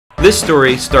This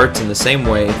story starts in the same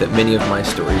way that many of my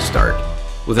stories start,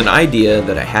 with an idea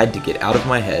that I had to get out of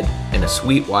my head and a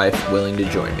sweet wife willing to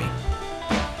join me.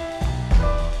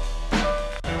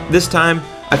 This time,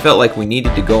 I felt like we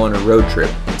needed to go on a road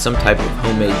trip in some type of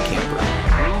homemade camper.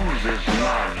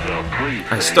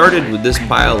 I started with this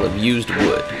pile of used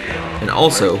wood, and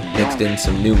also mixed in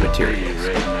some new materials.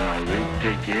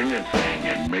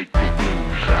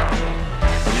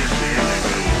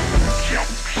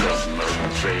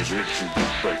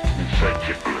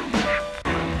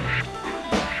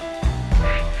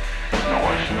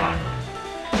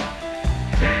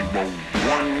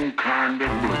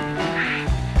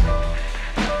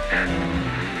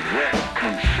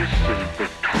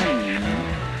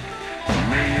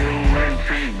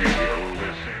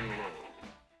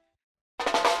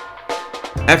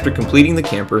 After completing the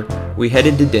camper, we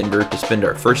headed to Denver to spend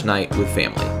our first night with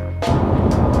family.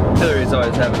 Hillary's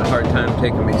always having a hard time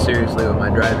taking me seriously with my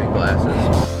driving glasses.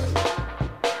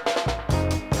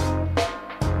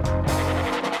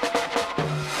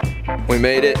 We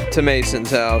made it to Mason's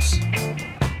house.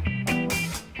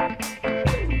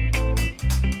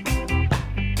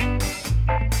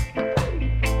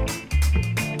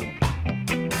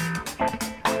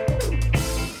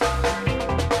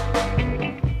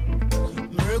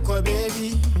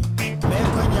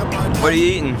 What are you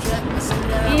eating?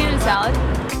 I'm eating a salad.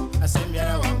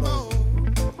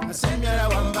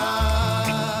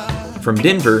 From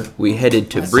Denver, we headed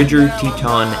to Bridger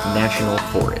Teton National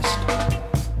Forest.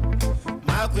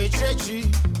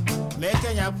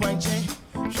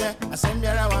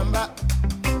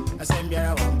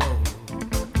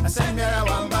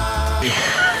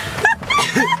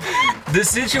 The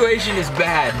situation is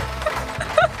bad.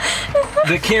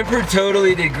 The camper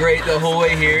totally did great the whole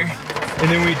way here, and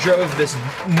then we drove this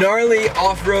gnarly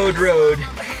off-road road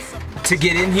to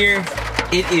get in here.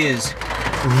 It is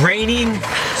raining,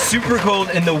 super cold,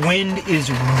 and the wind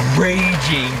is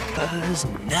raging. Buzz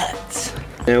nuts.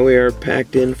 Now we are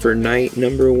packed in for night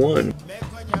number 1.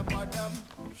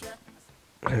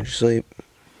 How'd you sleep?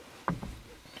 I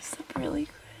slept really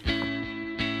good.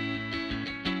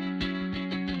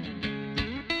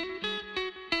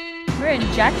 We're in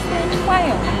Jackson,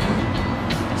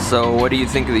 Wyoming. So what do you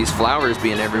think of these flowers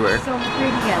being everywhere? So pretty,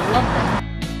 I love them.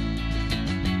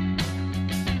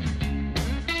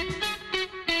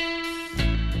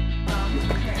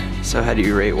 So how do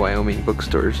you rate Wyoming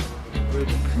bookstores?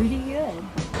 Pretty good.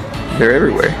 They're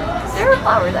everywhere. There are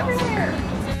flowers everywhere.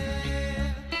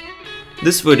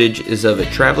 This footage is of a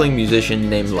traveling musician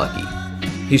named Lucky.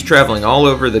 He's traveling all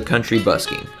over the country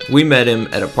busking. We met him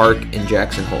at a park in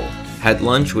Jackson Hole, had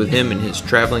lunch with him and his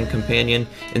traveling companion,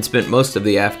 and spent most of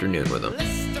the afternoon with him.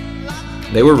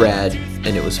 They were rad,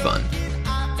 and it was fun.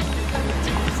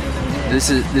 This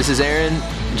is Erin,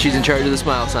 and she's in charge of the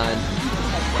smile sign.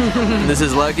 This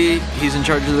is Lucky, he's in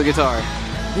charge of the guitar.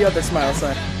 The other smile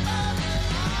sign.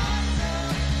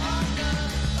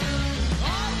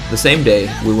 The same day,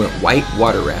 we went white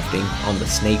water rafting on the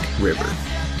Snake River.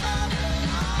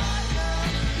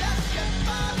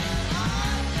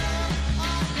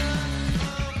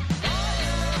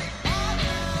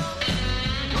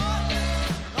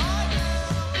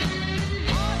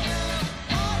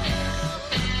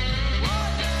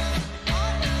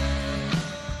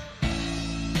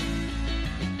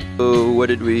 So what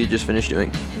did we just finish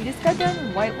doing? We just got done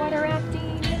whitewater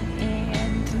rafting,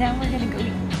 and now we're gonna go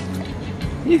eat.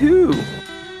 Yoo-hoo!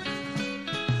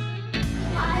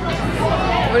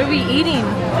 What are we eating?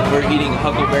 We're eating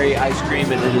huckleberry ice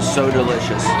cream, and it is so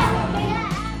delicious.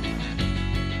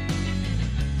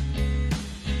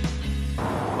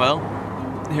 Well,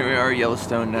 here we are,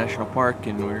 Yellowstone National Park,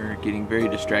 and we're getting very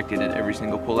distracted at every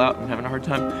single pullout and having a hard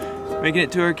time making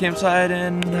it to our campsite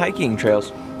and hiking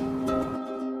trails.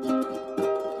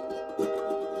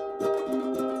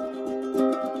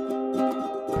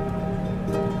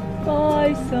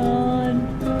 Bye, son.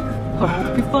 I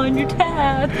hope you find your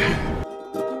dad.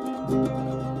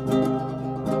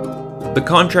 The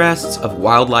contrasts of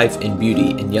wildlife and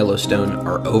beauty in Yellowstone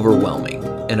are overwhelming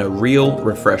and a real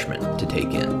refreshment to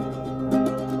take in.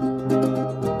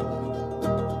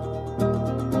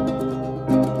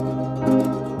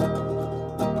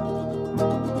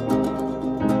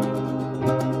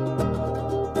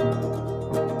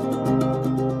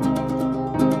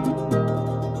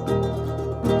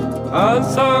 A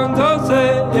song don't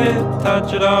say it,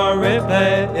 touch it or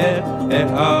replay it, it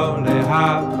only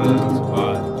happens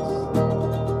once.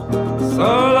 So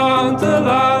long to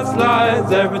last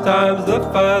lines, every time's the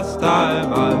first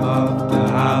time, I'm off to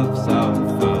have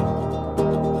some fun.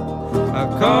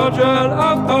 A cauldron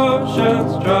of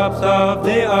potions, drops of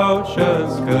the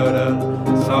oceans,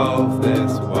 couldn't solve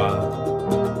this one.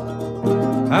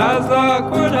 As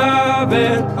luck would have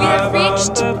it, We have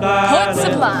reached Port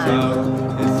Sublime. so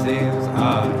it seems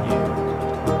are you.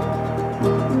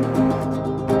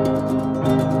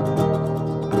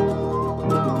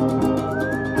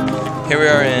 Here we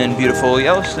are in beautiful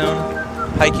Yellowstone,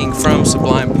 hiking from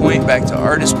Sublime Point back to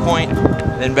Artist Point,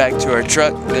 then back to our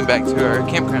truck, then back to our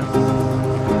campground.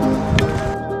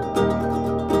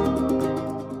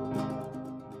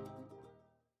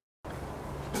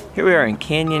 Here we are in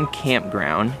Canyon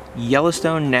Campground,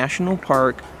 Yellowstone National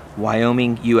Park,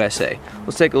 Wyoming, USA.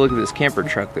 Let's take a look at this camper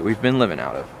truck that we've been living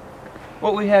out of.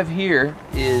 What we have here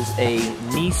is a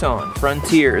Nissan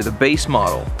Frontier, the base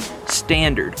model,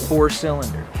 standard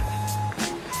 4-cylinder.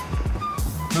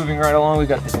 Moving right along, we've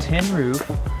got the tin roof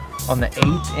on the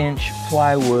 8-inch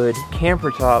plywood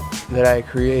camper top that I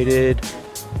created.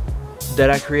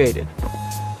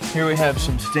 Here we have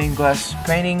some stained glass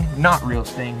painting, not real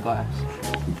stained glass.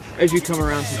 As you come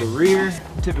around to the rear,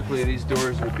 typically these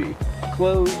doors would be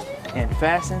closed and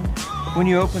fastened. When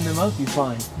you open them up, you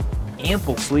find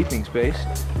ample sleeping space.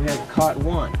 We have cot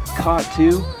 1, cot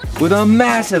 2, with a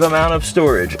massive amount of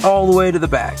storage all the way to the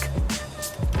back.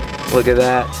 Look at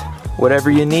that. Whatever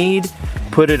you need,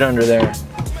 put it under there.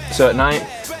 So at night,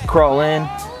 crawl in,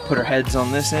 put our heads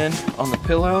on this end, on the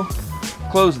pillow,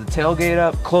 close the tailgate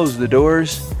up, close the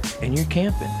doors, and you're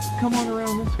camping. Come on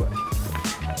around this way.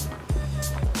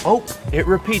 Oh, it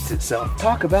repeats itself.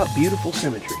 Talk about beautiful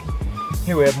symmetry.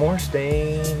 Here we have more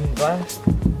stained glass,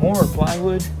 more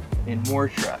plywood, and more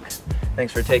truck.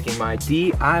 Thanks for taking my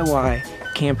DIY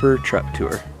camper truck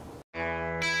tour.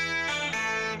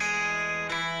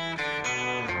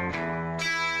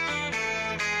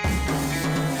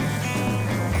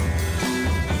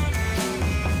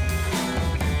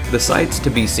 The sights to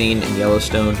be seen in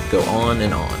Yellowstone go on,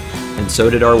 and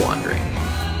so did our wandering.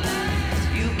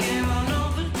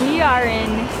 We are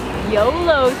in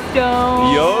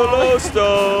Yellowstone.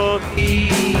 Yellowstone!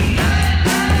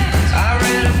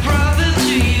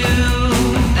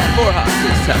 More hot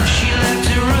this time. She left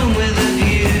her room with a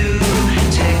view.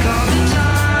 Take all the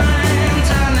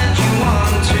time that you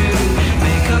want to.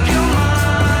 Make up your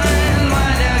mind,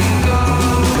 mind how you go.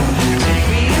 Take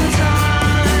me in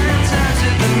time to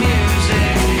the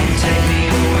music. Take me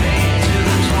away to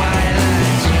the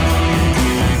twilight zone.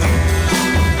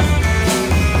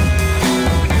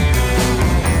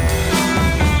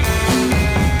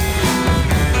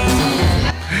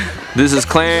 This is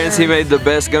Clarence. He made the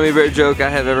best gummy bear joke I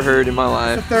have ever heard in my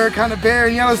life. The third kind of bear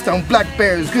in Yellowstone: black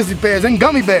bears, grizzly bears, and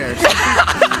gummy bears.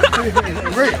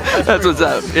 That's what's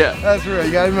up. Yeah. That's real.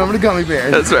 You gotta remember the gummy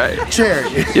bears. That's right. Cherry.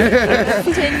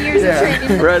 10 years of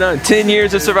training. Right on. 10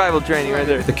 years of survival training right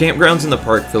there. The campgrounds in the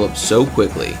park fill up so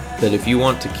quickly that if you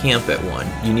want to camp at one,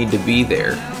 you need to be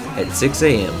there at 6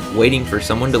 a.m. waiting for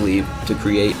someone to leave to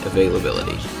create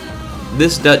availability.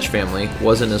 This Dutch family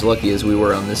wasn't as lucky as we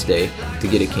were on this day to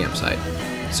get a campsite,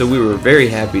 so we were very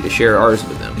happy to share ours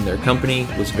with them, and their company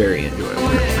was very enjoyable.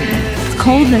 It's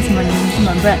cold this morning. Come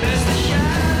on, breath.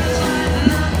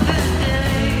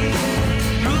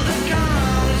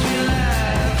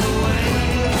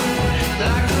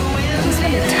 I'm just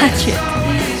gonna touch it.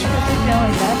 No,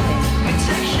 I got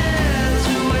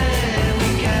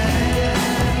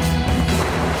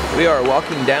it. We are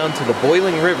walking down to the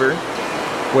boiling river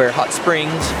where hot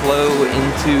springs flow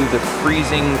into the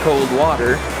freezing cold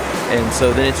water, and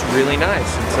so then it's really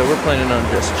nice, and so we're planning on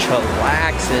just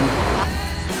chillaxing.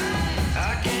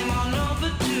 I came on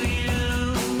over to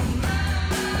you.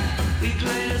 We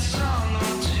played a song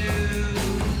or two.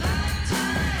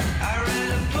 I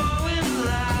read a poem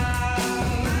loud.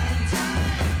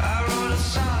 I wrote a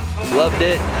song for Loved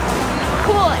it.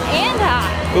 Cool and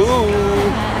hot.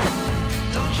 Ooh.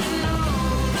 Don't you know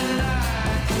that I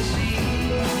can see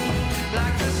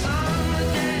like the summer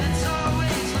day that's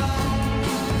always long.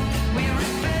 We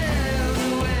repair the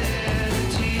wear and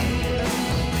tears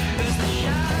as the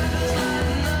shadows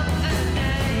lighten up the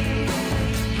day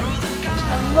through the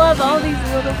I love all these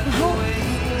little flowers.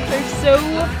 They're so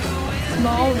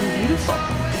small and beautiful.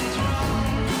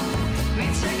 we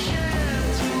take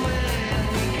shelter where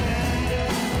we can.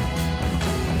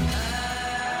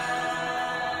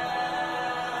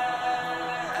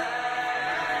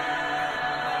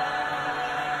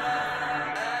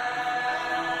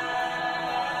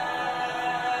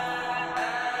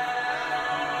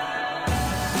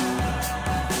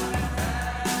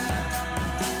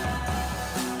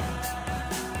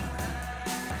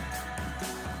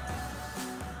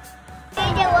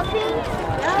 Ada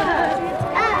Whooping.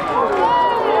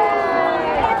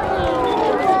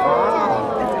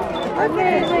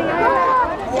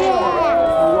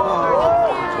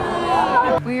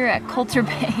 We're at Coulter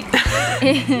Bay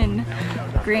in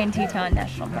Grand Teton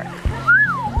National Park.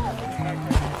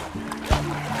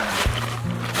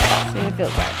 See what it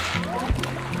feels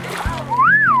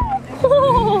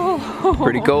like.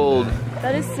 Pretty cold,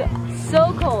 That is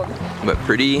so cold. but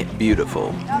pretty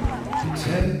beautiful.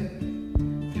 Take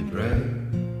your breath,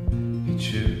 you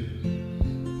choose,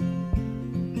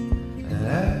 and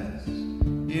as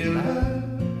you laugh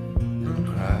and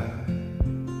cry,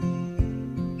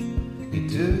 you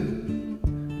do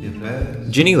your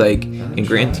best. Jenny Lake in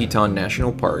Grand Teton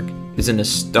National Park is an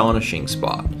astonishing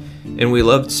spot, and we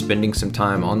loved spending some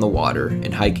time on the water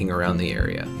and hiking around the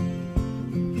area.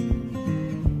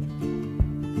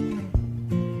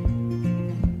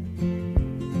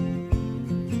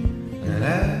 And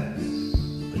as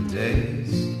the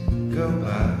days go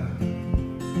by,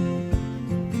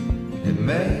 it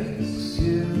makes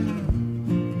you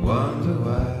wonder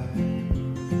why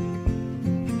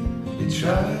you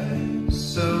try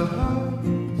so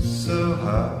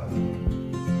hard.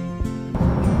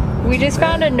 We just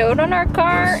found a note on our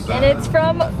car and it's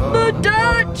from the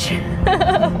Dutch.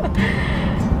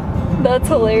 That's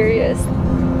hilarious.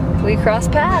 We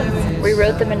crossed paths. We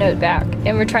wrote them a note back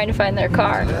and we're trying to find their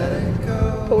car.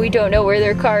 But we don't know where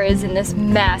their car is in this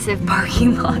massive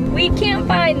parking lot. We can't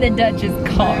find the Dutch's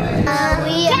car.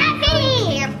 We are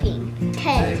camping.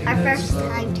 Okay, it's our first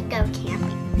time to go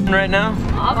camping. Right now,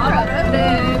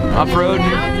 off-road,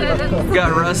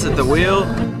 got Russ at the wheel.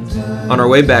 On our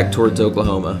way back towards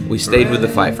Oklahoma, we stayed with the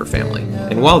Pfeiffer family,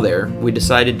 and while there, we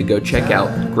decided to go check out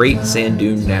Great Sand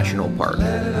Dune National Park.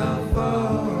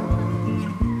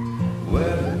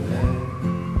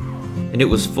 And it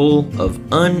was full of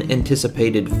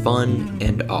unanticipated fun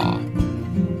and awe.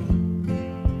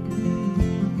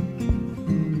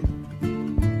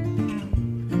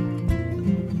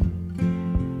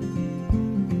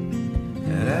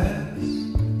 And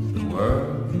as the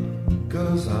world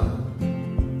goes on,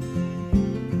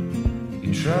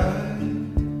 you try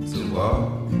to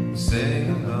walk,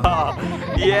 sing along.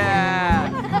 Yeah,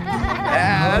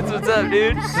 that's what's up,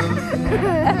 dude.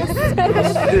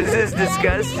 This is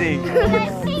disgusting.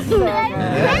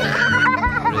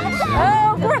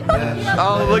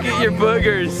 Oh, look at your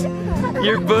boogers.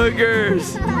 Your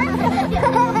boogers.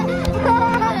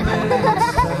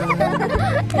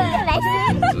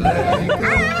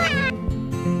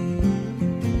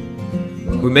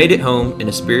 We made it home in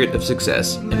a spirit of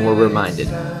success and were reminded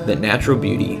that natural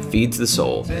beauty feeds the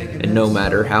soul, and no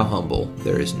matter how humble,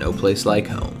 there is no place like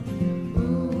home.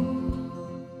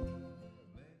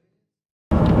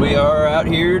 We are out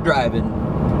here driving.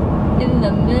 In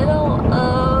the middle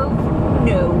of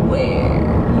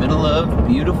nowhere. Middle of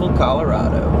beautiful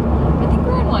Colorado. I think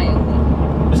we're in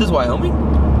Wyoming. This is Wyoming?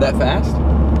 That fast?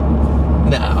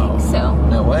 No. So,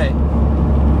 No way.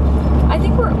 I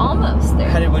think we're almost there.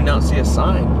 How did we not see a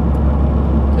sign?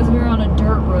 Because we were on a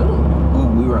dirt road. Ooh,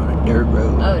 we were on a dirt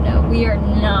road. Oh no, we are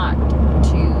not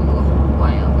to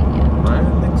Wyoming yet. I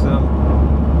don't think so.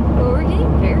 But we're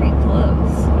getting very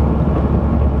close.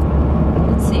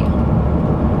 Let's see.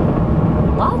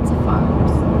 Lots of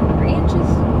farms, ranches,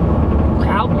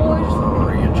 cowboys.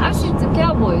 Ranches. I've seen some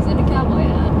cowboys in a cowboy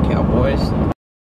hat. Cowboys.